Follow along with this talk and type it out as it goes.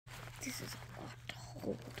This is a lot to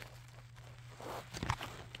hold.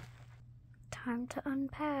 Time to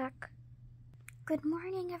unpack. Good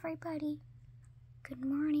morning, everybody. Good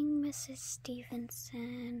morning, Mrs.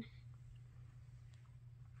 Stevenson.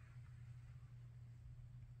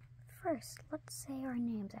 First, let's say our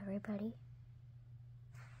names, everybody.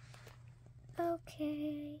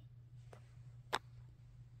 Okay.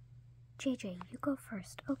 JJ, you go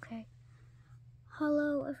first. Okay.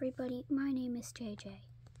 Hello, everybody. My name is JJ.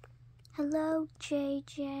 Hello,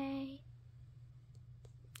 JJ.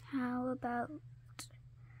 How about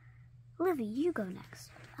Livy? You go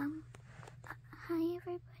next. Hi,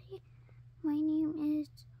 everybody. My name is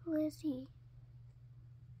Lizzie.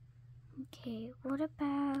 Okay, what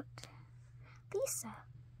about Lisa?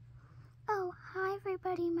 Oh, hi,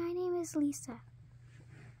 everybody. My name is Lisa.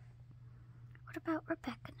 What about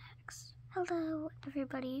Rebecca next? Hello,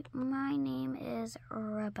 everybody. My name is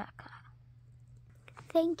Rebecca.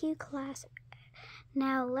 Thank you, class.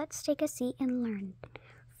 Now, let's take a seat and learn.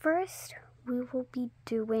 First, we will be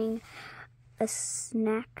doing a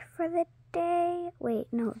snack for the day. Wait,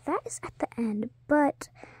 no, that is at the end. But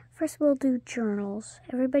first, we'll do journals.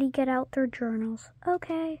 Everybody get out their journals.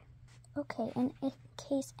 Okay. Okay, and in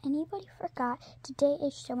case anybody forgot, today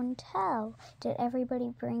is show and tell. Did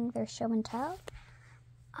everybody bring their show and tell?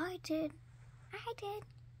 I did.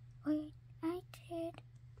 Wait, I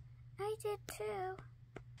did too.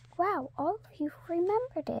 Wow, all of you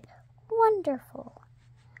remembered it. Wonderful.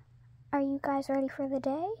 Are you guys ready for the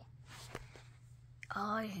day?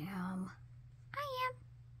 I am.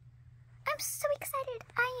 I'm so excited.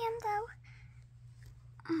 I am,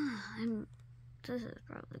 though. This is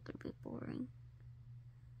probably going to be boring.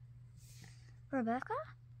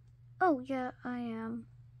 Rebecca? Oh, yeah, I am.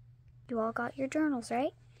 You all got your journals,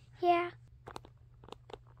 right? Yeah.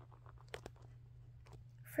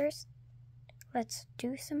 First, let's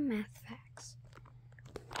do some math facts.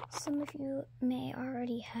 Some of you may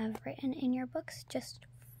already have written in your books. Just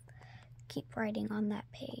keep writing on that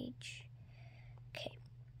page. Okay.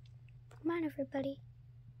 Come on, everybody.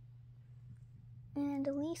 And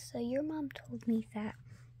Lisa, your mom told me that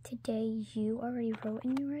today you already wrote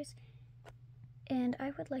in yours. And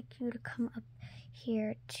I would like you to come up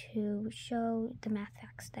here to show the math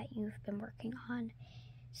facts that you've been working on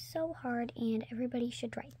so hard, and everybody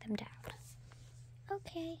should write them down.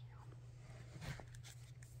 Okay.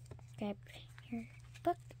 Grab your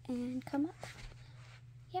book and come up.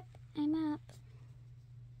 Yep, I'm up.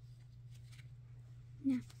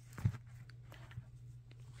 Now,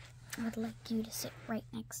 I would like you to sit right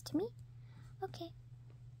next to me. Okay.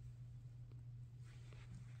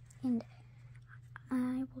 And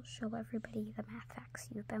I will show everybody the math facts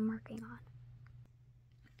you've been working on.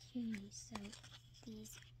 Okay, so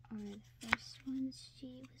these are the first ones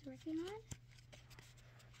she was working on.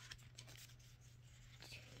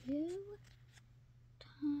 2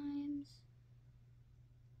 times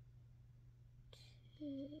 2.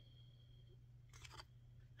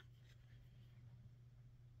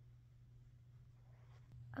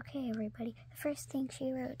 Okay, everybody, the first thing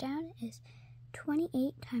she wrote down is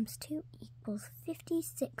 28 times 2 equals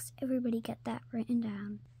 56. Everybody get that written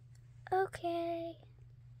down. Okay.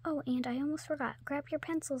 Oh, and I almost forgot. Grab your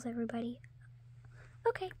pencils, everybody.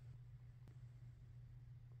 Okay.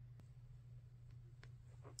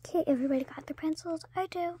 Okay, everybody got their pencils? I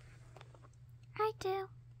do.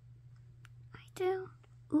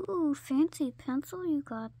 Ooh, fancy pencil you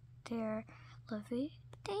got there, Livy.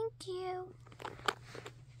 Thank you.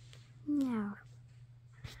 Now,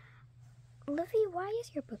 Livy, why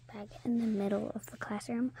is your book bag in the middle of the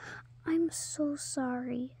classroom? I'm so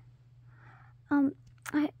sorry. I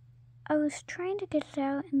was trying to get it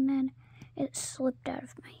out and then it slipped out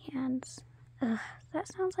of my hands. Ugh, that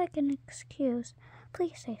sounds like an excuse.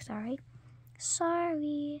 Please say sorry.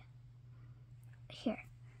 Sorry. Here.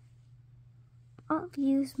 I'll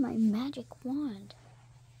use my magic wand.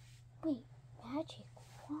 Wait, magic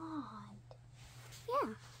wand?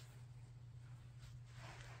 Yeah.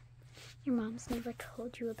 Your mom's never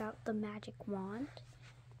told you about the magic wand?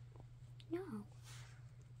 No.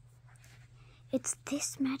 It's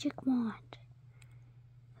this magic wand.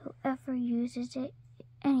 Whoever uses it,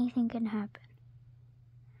 anything can happen.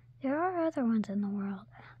 There are other ones in the world,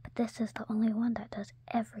 but this is the only one that does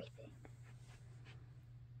everything.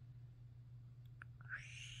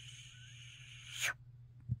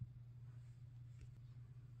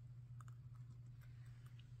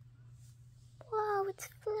 Whoa, it's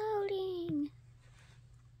floating.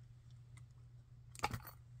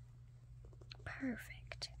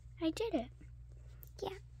 Perfect. I did it.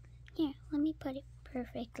 Yeah. Here, let me put it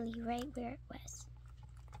perfectly right where it was.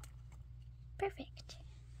 Perfect.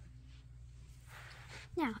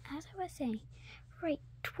 I was saying? Right,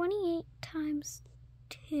 28 times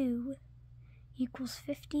 2 equals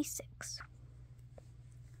 56.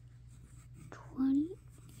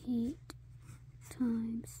 28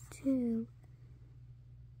 times 2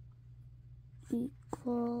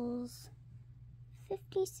 equals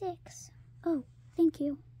 56. Oh, thank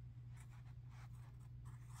you.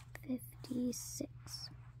 56.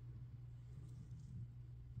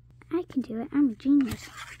 I can do it. I'm a genius.